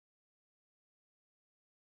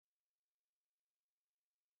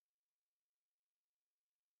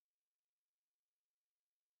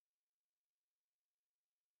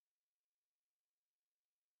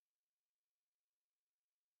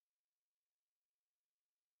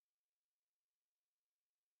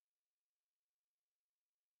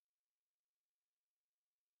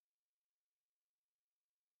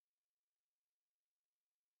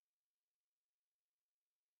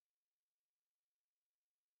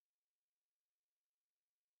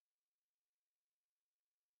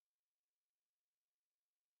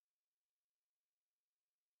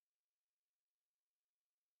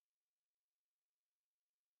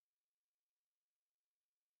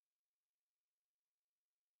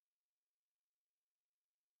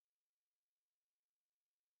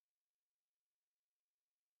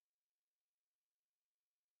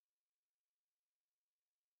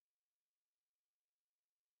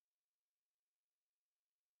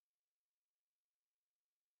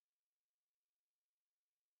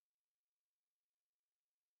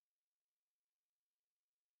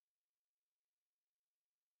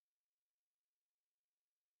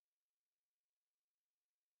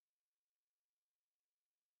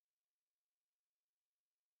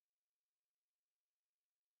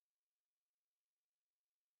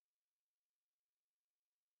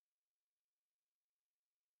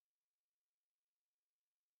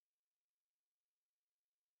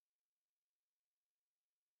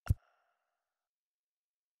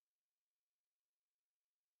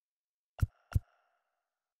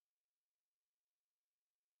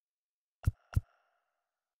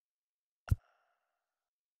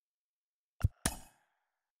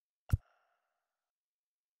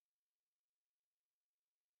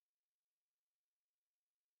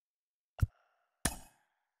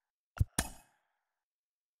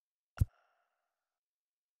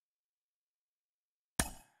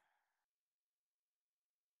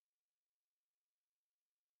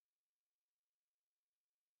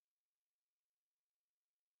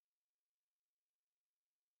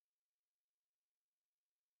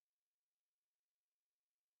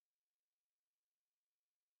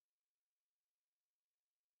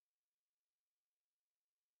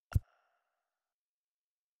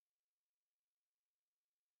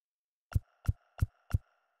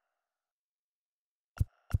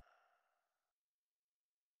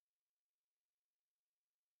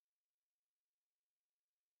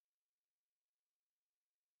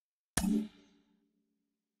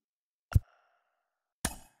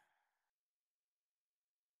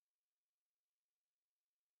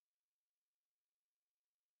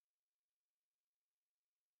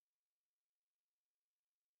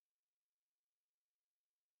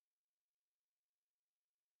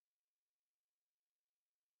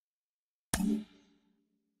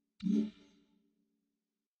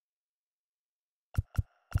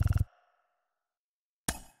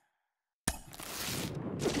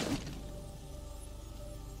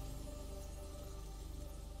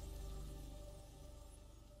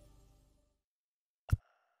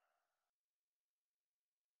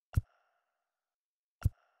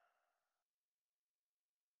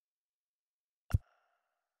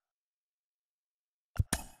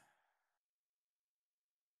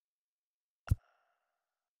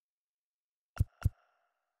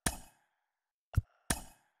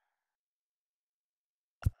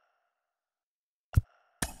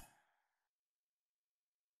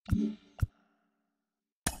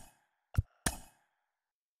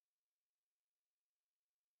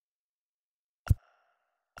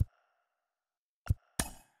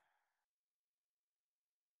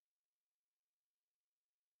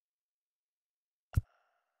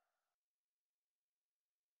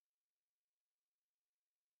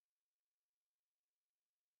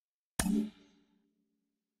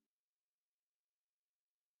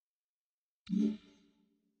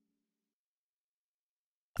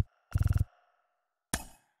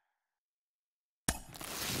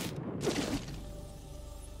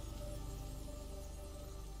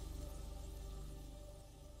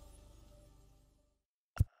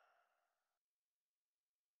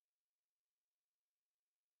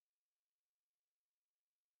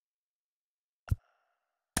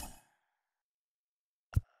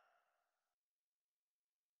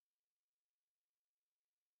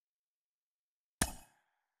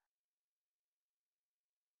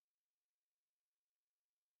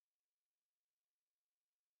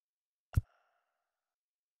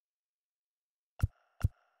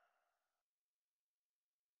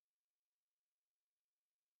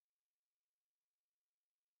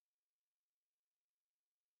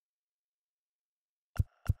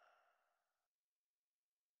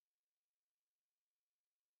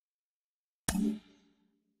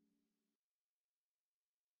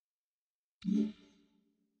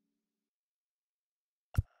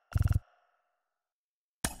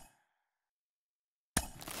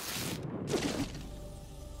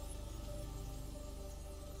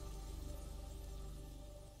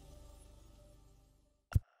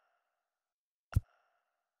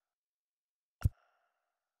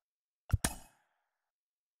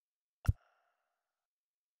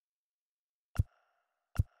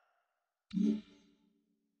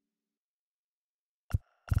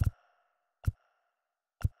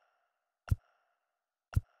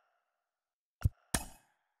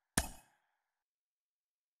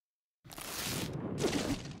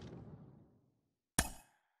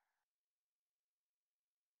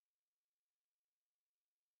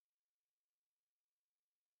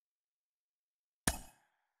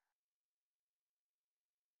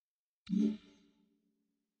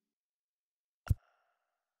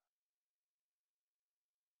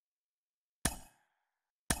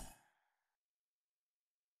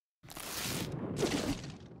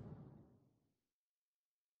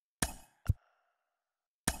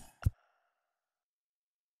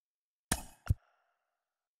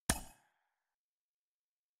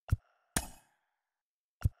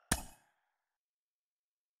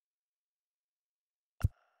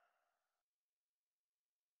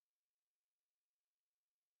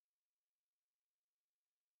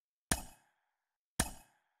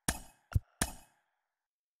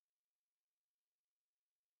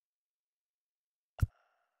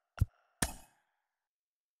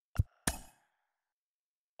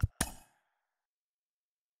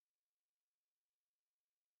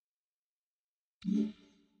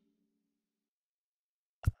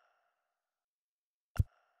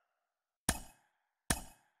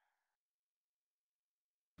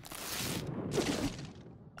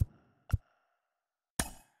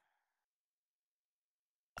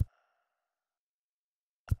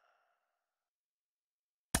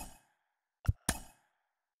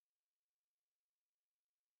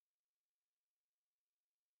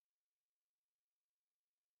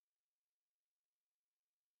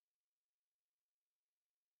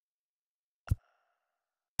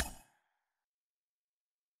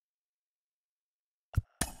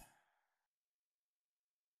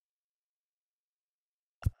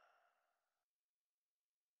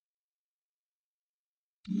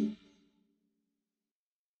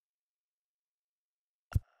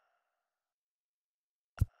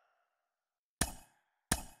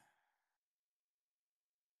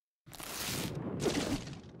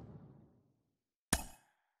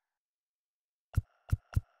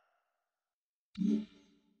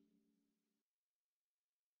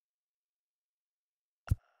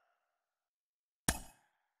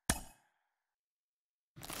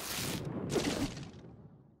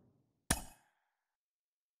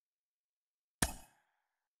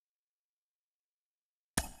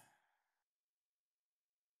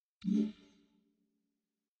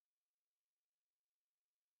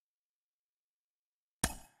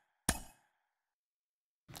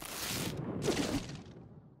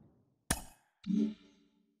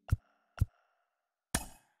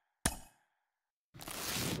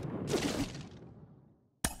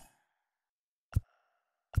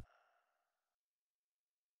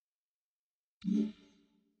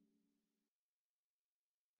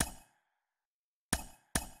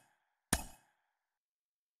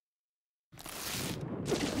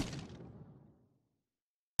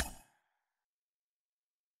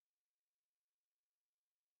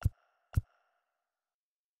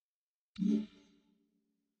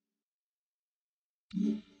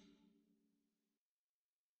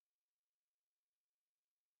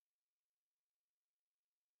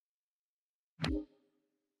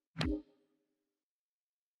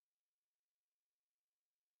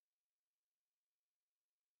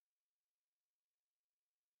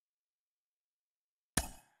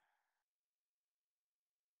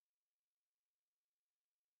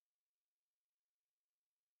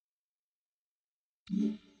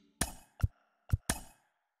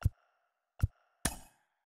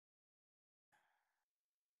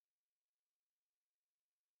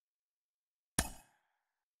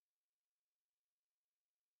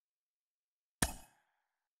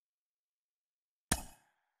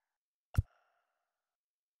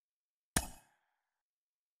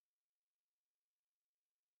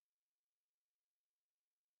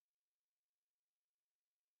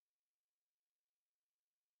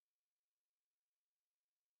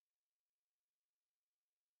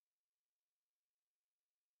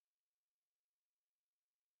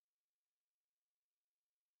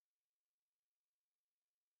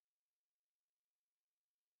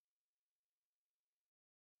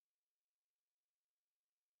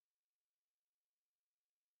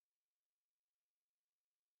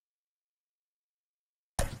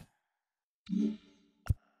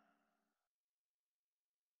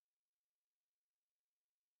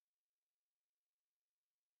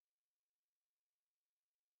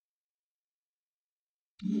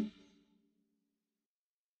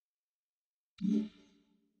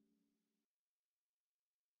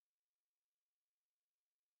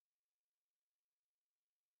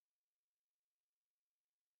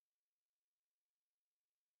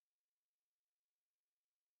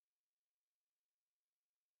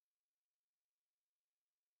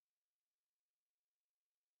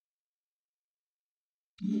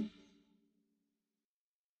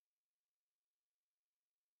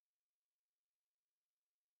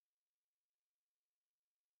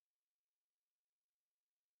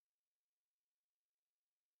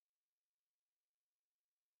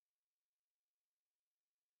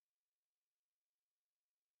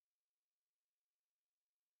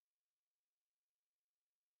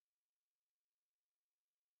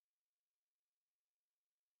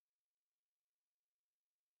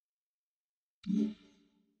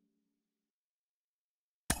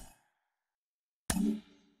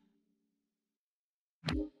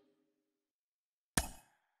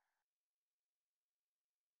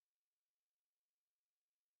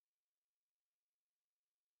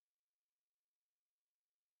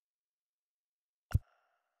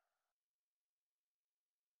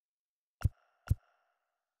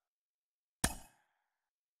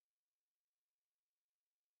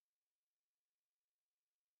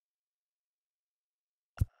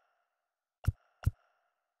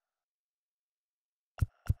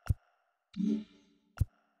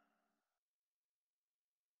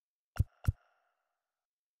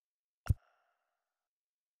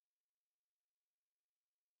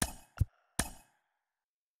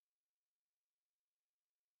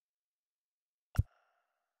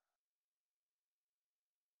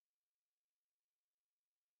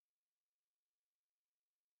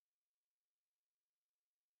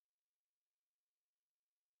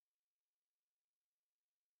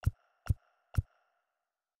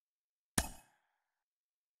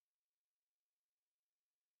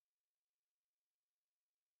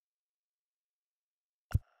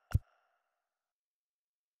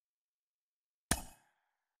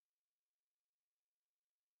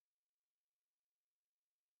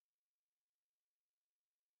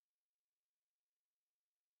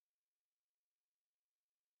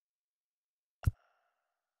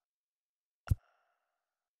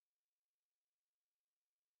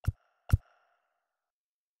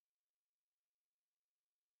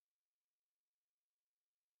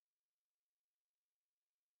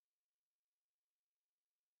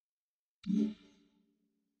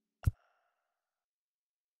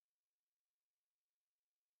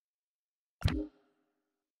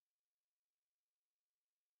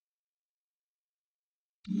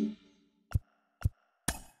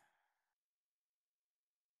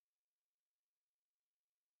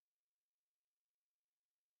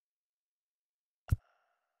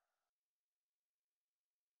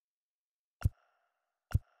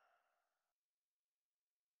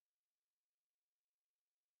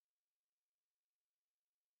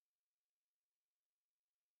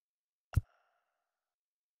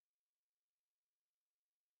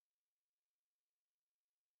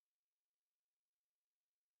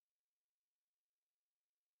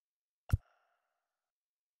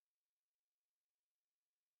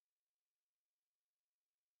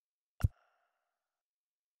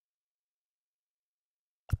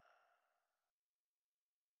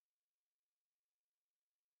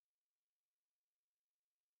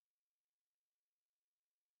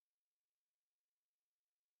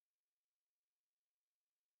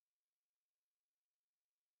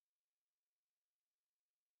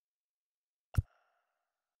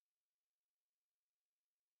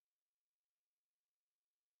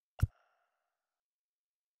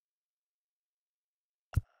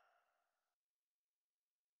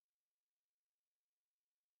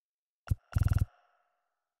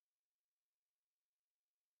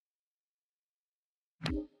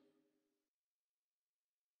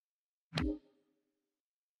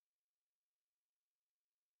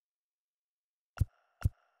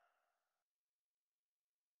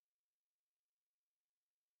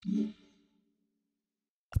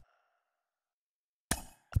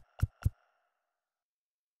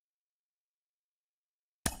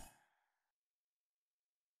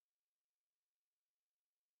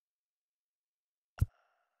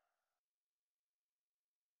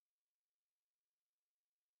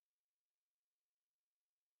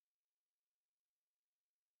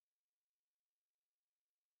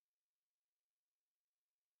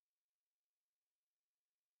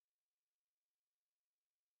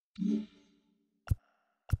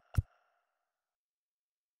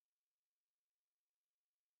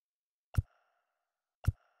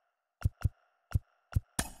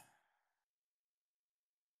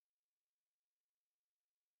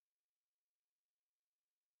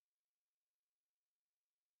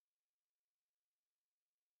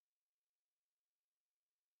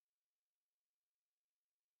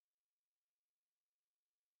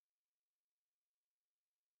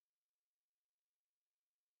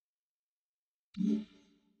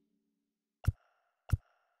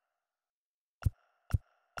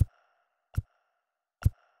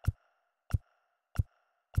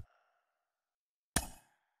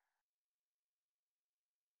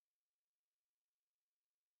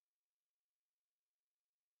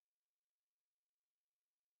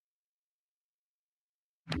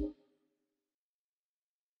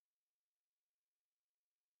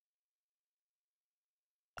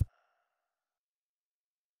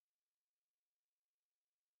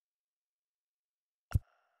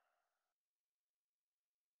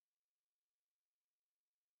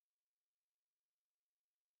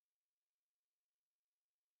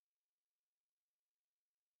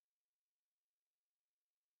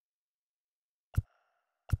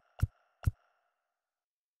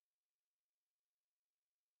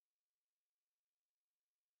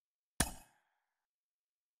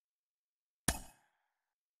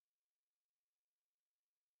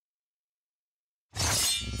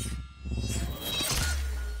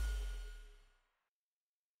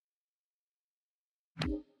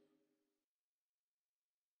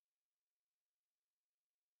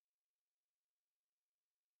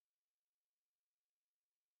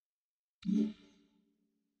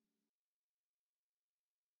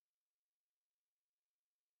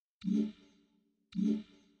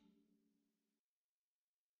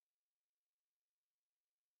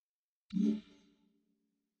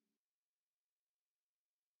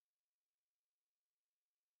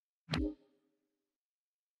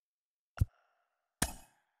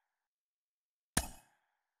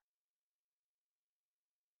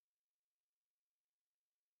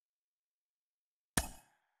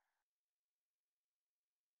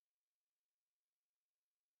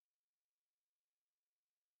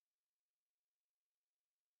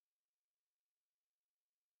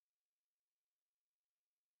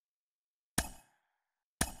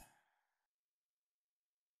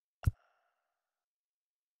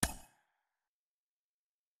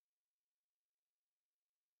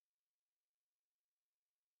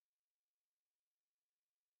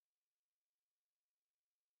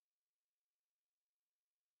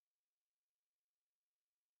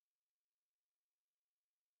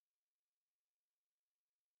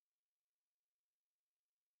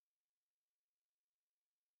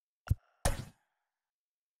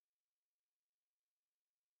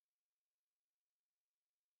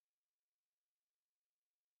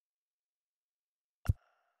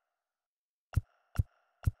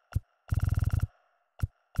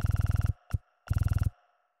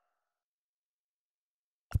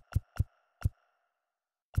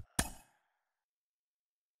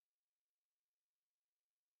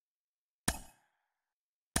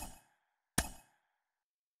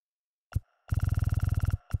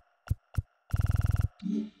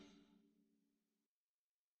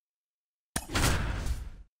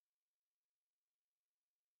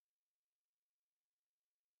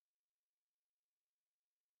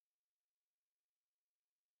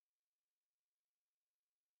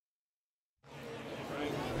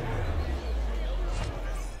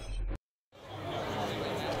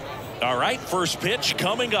All right, first pitch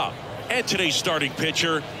coming up. And today's starting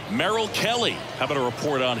pitcher, Merrill Kelly. How about a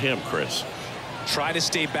report on him, Chris? Try to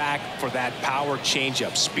stay back for that power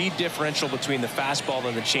changeup. Speed differential between the fastball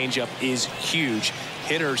and the changeup is huge.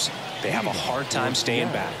 Hitters, they have a hard time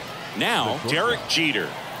staying back. Now, Derek Jeter.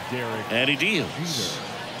 And he deals.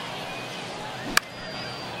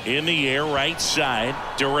 In the air, right side,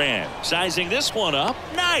 Duran. Sizing this one up.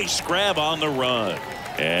 Nice grab on the run.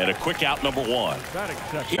 And a quick out, number one.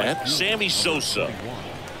 And Sammy Sosa.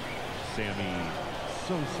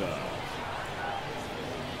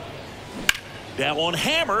 That one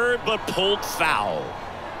hammered, but pulled foul.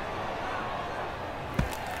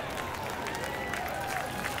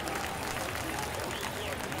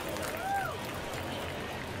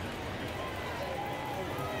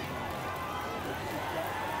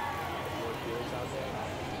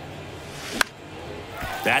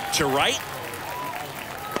 That to right.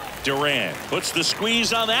 Duran puts the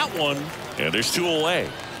squeeze on that one, and there's two away.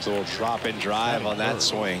 It's a little drop and drive on that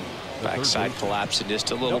swing. Backside collapsing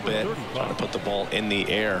just a little bit, trying to put the ball in the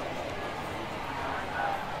air.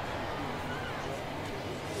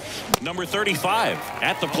 Number 35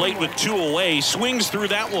 at the plate with two away, swings through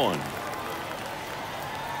that one.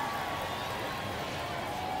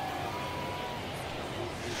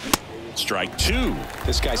 Strike two.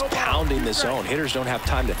 This guy's pounding the zone. Hitters don't have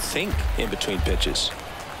time to think in between pitches.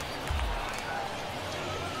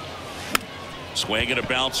 Swing and a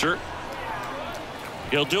bouncer.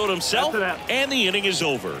 He'll do it himself, and the inning is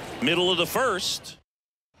over. Middle of the first.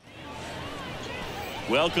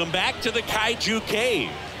 Welcome back to the Kaiju Cave.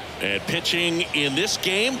 And pitching in this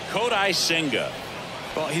game, Kodai Senga.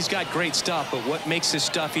 Well, he's got great stuff, but what makes his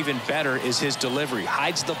stuff even better is his delivery.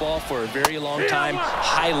 Hides the ball for a very long time,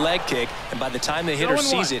 high leg kick, and by the time the hitter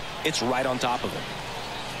sees it, it's right on top of him.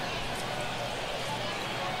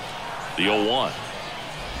 The 0-1.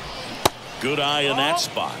 Good eye in that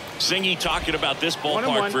spot. Singy talking about this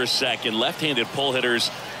ballpark for a second. Left-handed pull hitters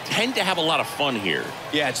tend to have a lot of fun here.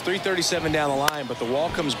 Yeah, it's 337 down the line, but the wall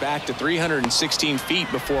comes back to 316 feet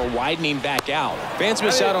before widening back out. Fans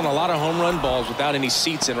miss out on a lot of home run balls without any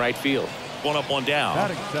seats in right field. One up, one down.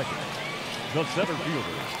 Batting second, the center fielder,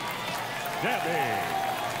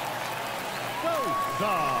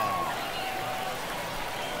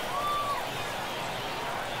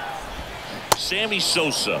 Sammy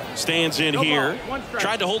Sosa stands in here.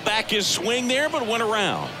 Tried to hold back his swing there, but went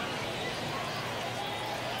around.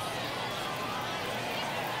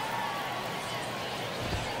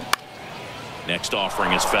 Next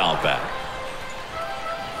offering is fouled back.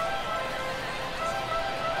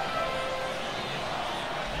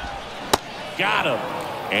 Got him.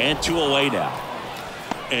 And two away now.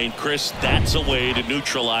 And Chris, that's a way to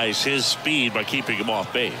neutralize his speed by keeping him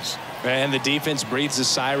off base. And the defense breathes a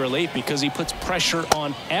sigh of relief because he puts pressure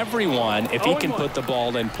on everyone if he can put the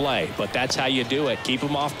ball in play. But that's how you do it. Keep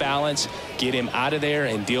him off balance, get him out of there,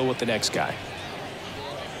 and deal with the next guy.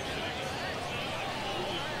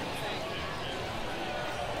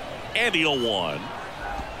 And the 0-1.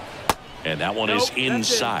 And that one is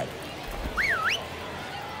inside.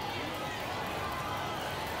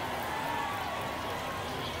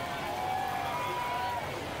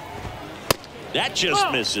 That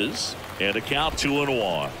just misses. And a count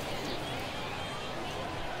 2-1.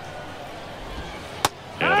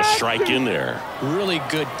 And a strike in there. Really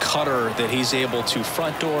good cutter that he's able to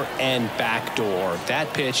front door and back door.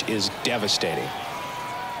 That pitch is devastating.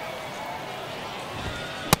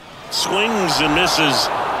 Swings and misses,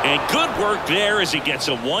 and good work there as he gets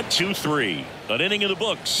a 1-2-3. An inning in the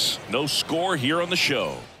books. No score here on the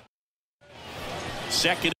show.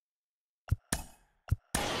 Second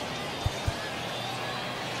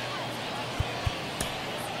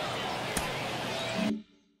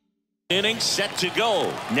inning set to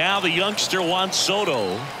go. Now the youngster Juan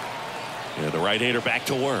Soto. And the right-hander back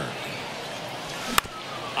to work.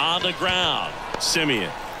 On the ground,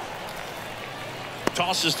 Simeon.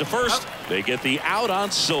 Tosses to first. They get the out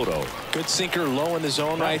on Soto. Good sinker low in the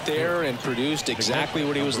zone right there and produced exactly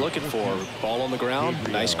what he was looking for. Ball on the ground.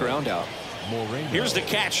 Nice ground out. Here's the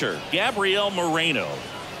catcher, Gabriel Moreno.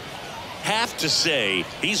 Have to say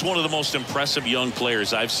he's one of the most impressive young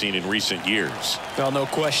players I've seen in recent years. Well, no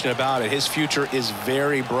question about it. His future is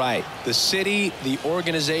very bright. The city, the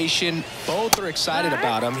organization, both are excited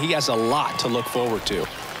about him. He has a lot to look forward to.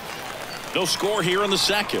 No score here in the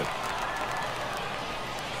second.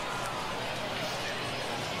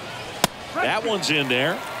 That one's in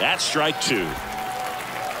there. That's strike two.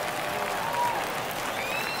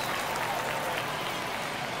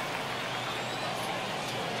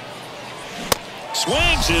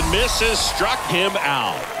 Swings and misses, struck him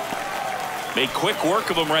out. Made quick work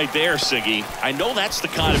of him right there, Siggy. I know that's the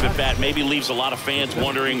kind of at-bat maybe leaves a lot of fans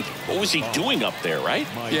wondering, what was he doing up there, right?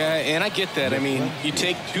 Yeah, and I get that. I mean, you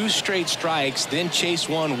take 2 straight strikes, then chase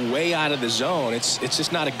one way out of the zone. It's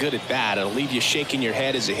just not a good at-bat. It'll leave you shaking your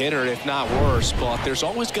head as a hitter, if not worse. But there's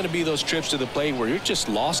always going to be those trips to the plate where you're just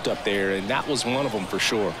lost up there, and that was one of them for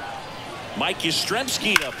sure. Mike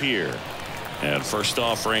Yastrzemski up here. And first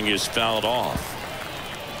offering is fouled off.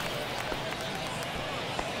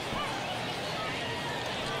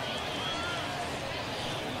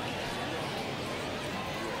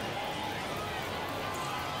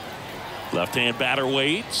 Left-hand batter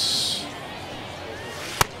waits.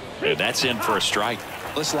 And that's in for a strike.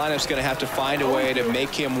 This lineup's going to have to find a way to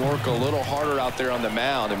make him work a little harder out there on the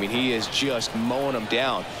mound. I mean, he is just mowing them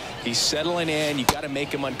down. He's settling in. You got to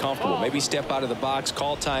make him uncomfortable. Maybe step out of the box,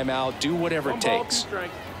 call timeout, do whatever it takes.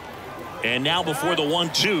 And now before the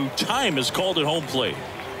 1-2, time is called at home plate.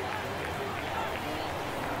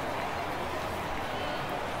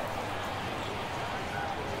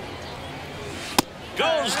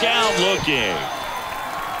 Goes down looking.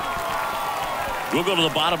 We'll go to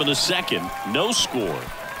the bottom of the second. No score.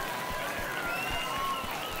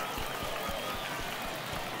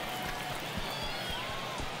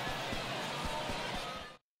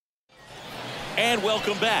 And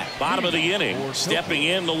welcome back. Bottom of the inning. Stepping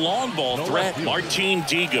in the long ball threat, Martin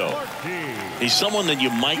Digo. He's someone that you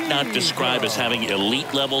might not describe as having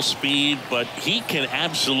elite level speed, but he can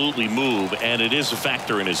absolutely move, and it is a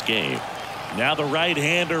factor in his game. Now the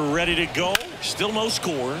right-hander ready to go. Still no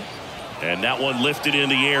score. And that one lifted in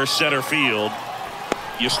the air center field.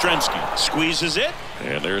 Yastrzemski squeezes it.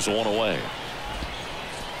 And there's one away.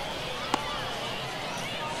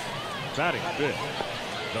 Batting fifth,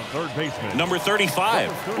 the third baseman. Number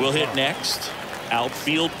 35 will hit next.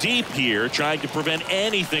 Outfield deep here, trying to prevent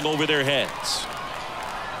anything over their heads.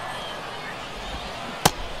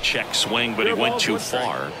 Check swing, but he went too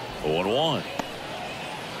far. 0-1.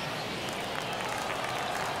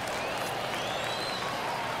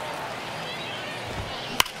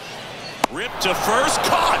 Ripped to first,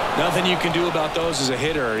 caught. Nothing you can do about those as a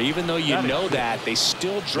hitter. Even though you know that, they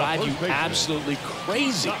still drive you absolutely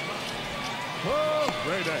crazy.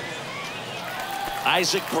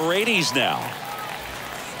 Isaac Paredes now.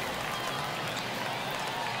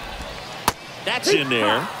 That's in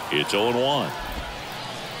there. It's 0-1.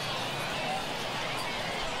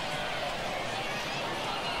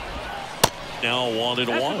 Now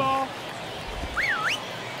 1-1.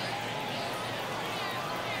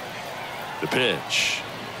 The pitch.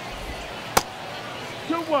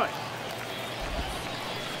 2-1.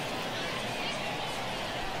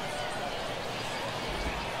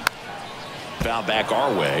 Foul back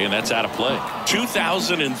our way, and that's out of play.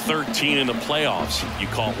 2013 in the playoffs. You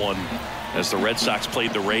caught one as the Red Sox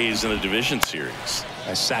played the Rays in the division series.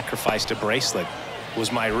 I sacrificed a bracelet. It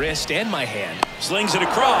was my wrist and my hand. Slings it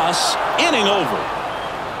across. Inning over.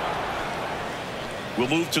 We'll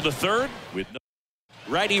move to the third with no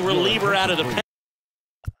righty reliever out of the pen.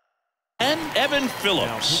 And Evan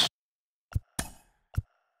Phillips.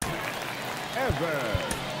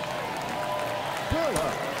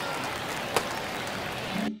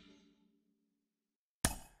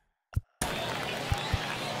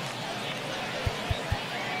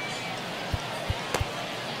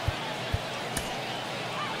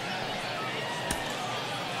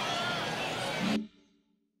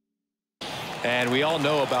 And we all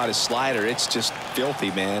know about his slider. It's just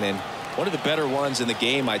filthy, man. And one of the better ones in the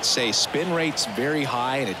game, I'd say. Spin rate's very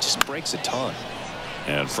high, and it just breaks a ton.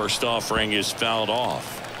 And first offering is fouled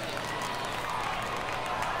off.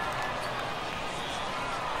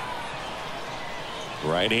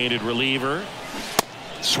 Right-handed reliever.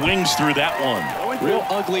 Swings through that one. Real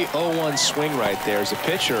ugly 0-1 swing right there. As a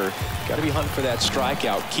pitcher, got to be hunting for that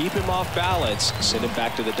strikeout. Keep him off balance. Send him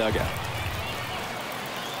back to the dugout.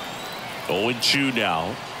 0-2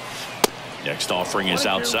 now. Next offering is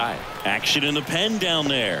outside. Action in the pen down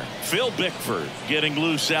there. Phil Bickford getting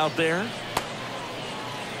loose out there.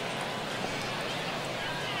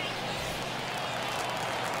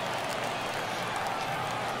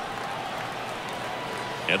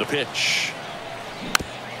 And the pitch.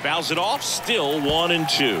 Fouls it off. Still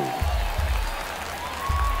 1-2.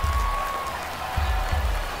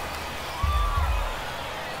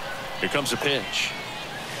 Here comes a pitch.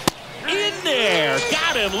 In there.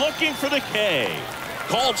 Got him looking for the K.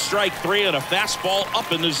 Called strike 3 and a fastball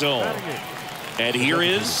up in the zone. And here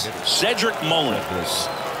is Cedric Mullins.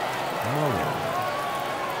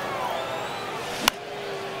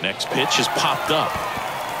 Next pitch is popped up.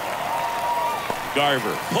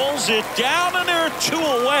 Garver pulls it down, and there are 2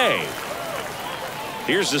 away.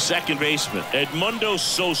 Here's the second baseman, Edmundo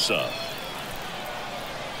Sosa.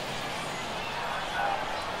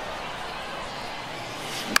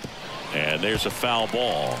 And there's a foul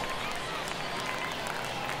ball.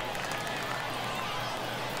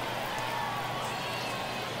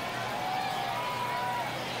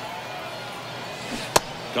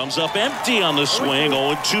 Comes up empty on the swing.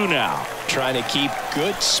 0-2 now. Trying to keep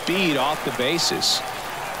good speed off the bases.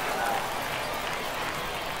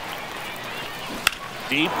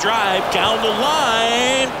 Deep drive down the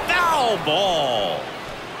line. Foul ball.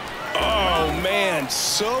 Oh, man,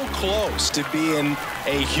 so close to being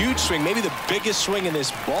a huge swing, maybe the biggest swing in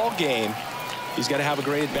this ball game. He's got to have a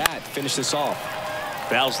great at bat to finish this off.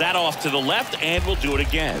 Fouls that off to the left, and we'll do it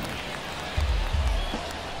again.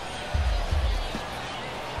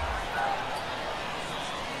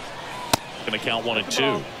 Going to count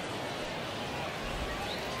 1-2.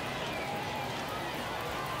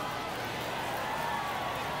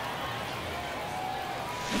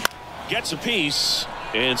 Gets a piece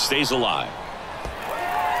and stays alive.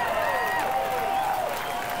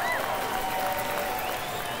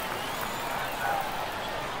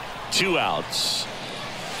 Two outs.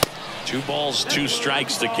 2 balls, 2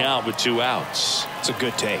 strikes to count with 2 outs. It's a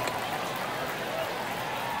good take.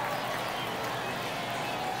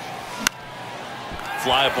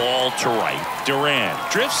 Fly ball to right. Duran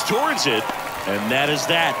drifts towards it, and that is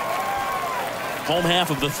that. Home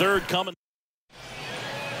half of the third coming.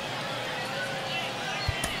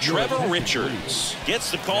 Trevor Richards gets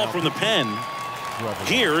the call from the pen.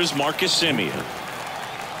 Here's Marcus Semien.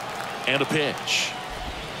 And a pitch.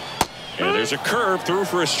 And there's a curve through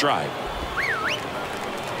for a strike.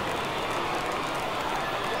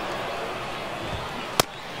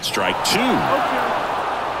 Strike 2.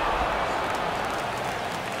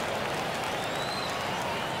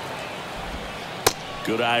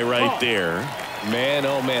 Good eye right there. Man,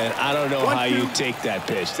 oh man, I don't know how you take that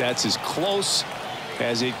pitch. That's as close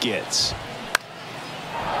as it gets.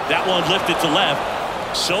 That one lifted to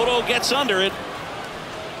left. Soto gets under it.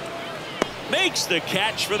 Makes the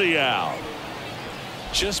catch for the out.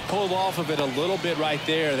 Just pulled off of it a little bit right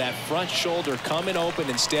there. That front shoulder coming open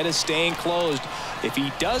instead of staying closed. If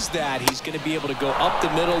he does that, he's going to be able to go up the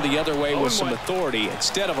middle the other way with some authority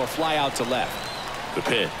instead of a fly out to left. The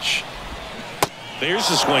pitch. There's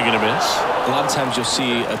a swing and a miss. A lot of times you'll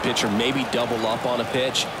see a pitcher maybe double up on a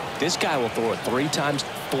pitch. This guy will throw it 3 times,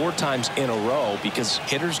 4 times in a row because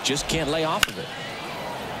hitters just can't lay off of it.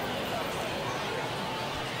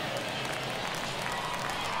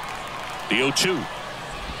 The 0-2.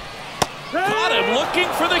 Caught him looking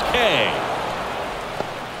for the K.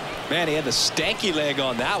 Man, he had the stanky leg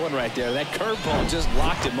on that one right there. That curveball just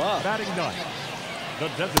locked him up. Batting ninth, the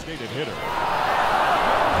designated hitter.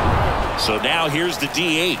 So now here's the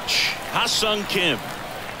DH, Ha-Sung Kim.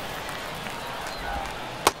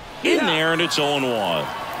 In there, and it's 0-1.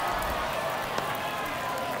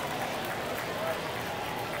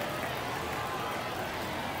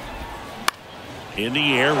 In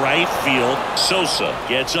the air, right field. Sosa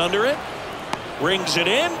gets under it, brings it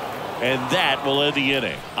in, and that will end the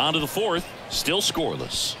inning. On to the 4th, still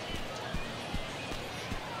scoreless.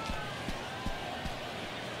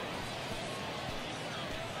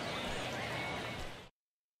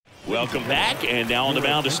 Welcome back, and now on the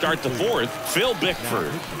mound to start the 4th, Phil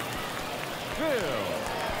Bickford. Phil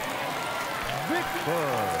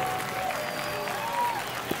Bickford.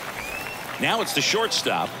 Now it's the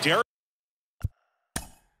shortstop, Derek.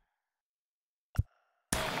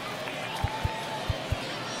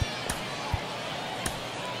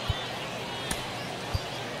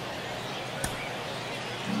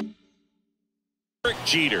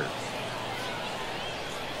 Jeter.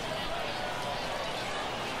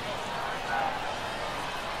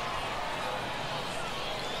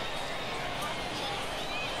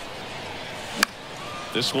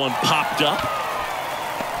 This one popped up.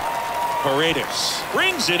 Paredes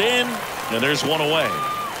brings it in, and there's one away.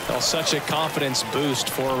 Well, such a confidence boost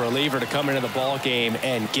for a reliever to come into the ball game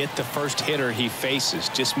and get the first hitter he faces.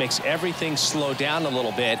 Just makes everything slow down a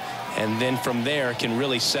little bit, and then from there can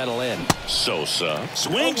really settle in. Sosa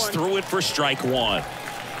swings through it for strike 1.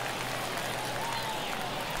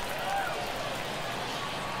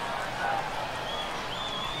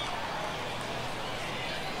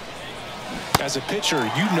 As a pitcher,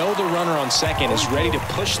 you know the runner on second is ready to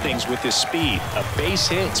push things with his speed. A base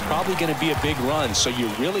hit is probably going to be a big run, so you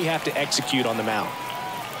really have to execute on the mound.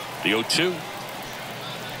 The 0-2.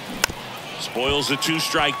 Spoils the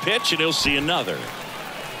 2-strike pitch, and he'll see another.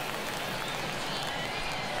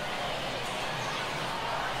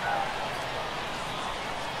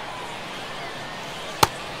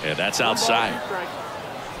 And that's outside.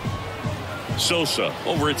 Sosa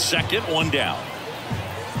over at second, one down.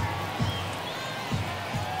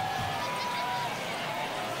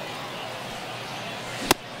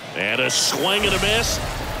 And a swing and a miss.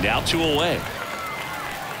 Now 2 away.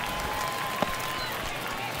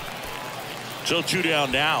 So 2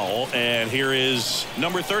 down now, and here is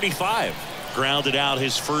number 35. Grounded out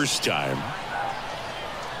his first time.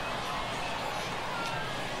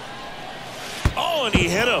 Oh, and he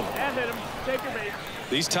hit him. Take your base.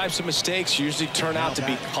 These types of mistakes usually turn out to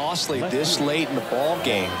be costly this late in the ball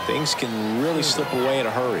game. Things can really slip away in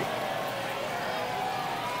a hurry.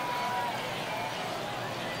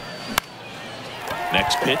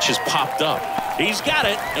 Next pitch is popped up. He's got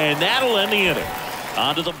it, and that'll end the inning.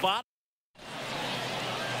 On to the bottom.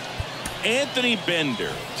 Anthony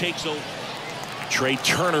Bender takes over. Trey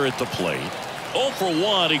Turner at the plate. 0 for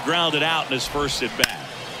 1. He grounded out in his first at bat.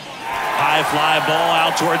 High fly ball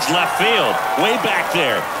out towards left field. Way back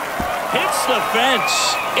there. Hits the fence.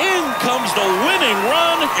 In comes the winning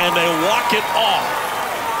run, and they walk it off.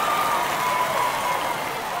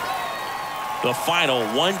 The final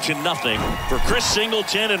 1-0 for Chris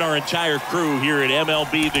Singleton and our entire crew here at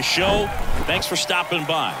MLB The Show. Thanks for stopping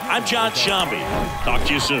by. I'm John Shambi. Talk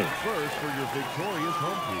to you soon. First for your victorious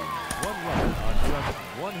home team. 1 run on just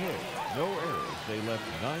 1 hit. No errors. They left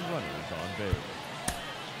 9 runners on base.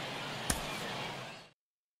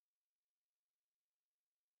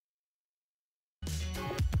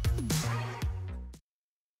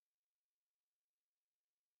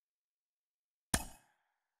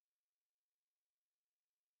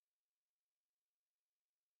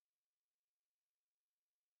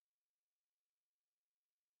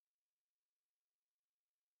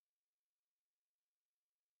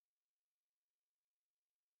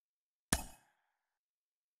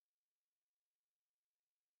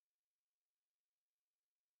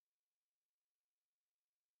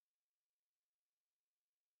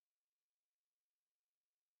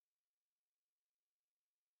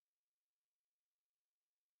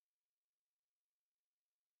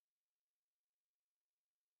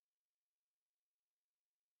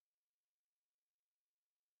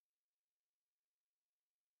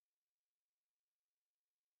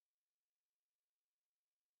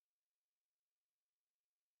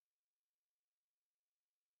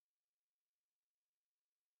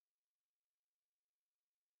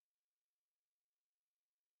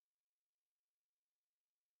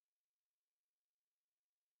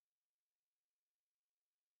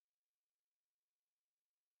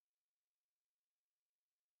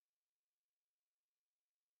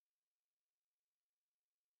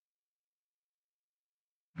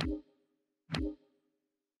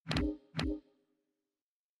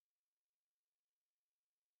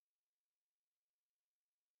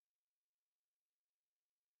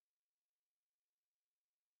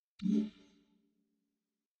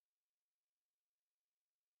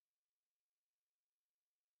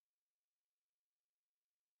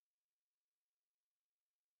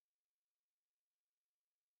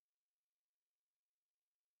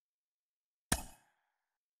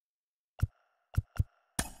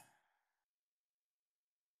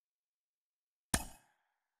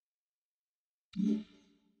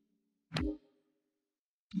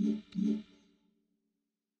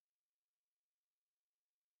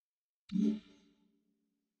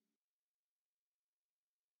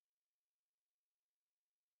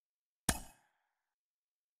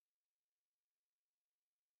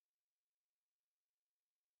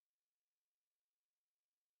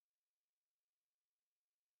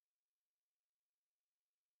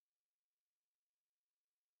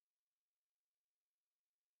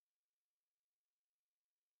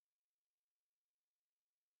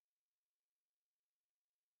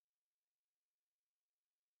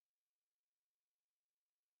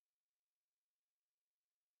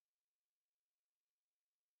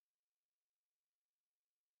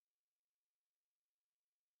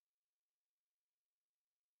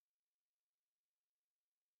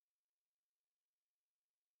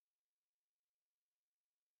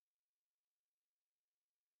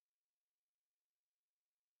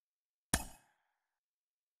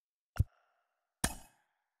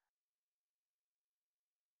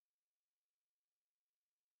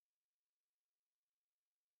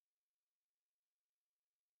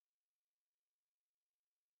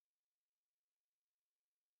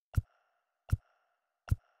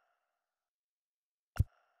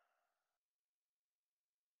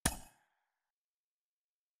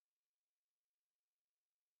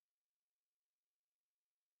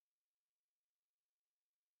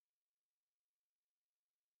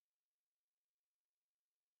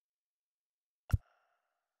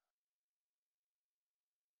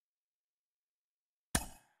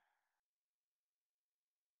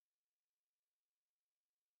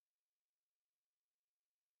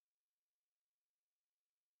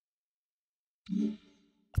 Mm-hmm.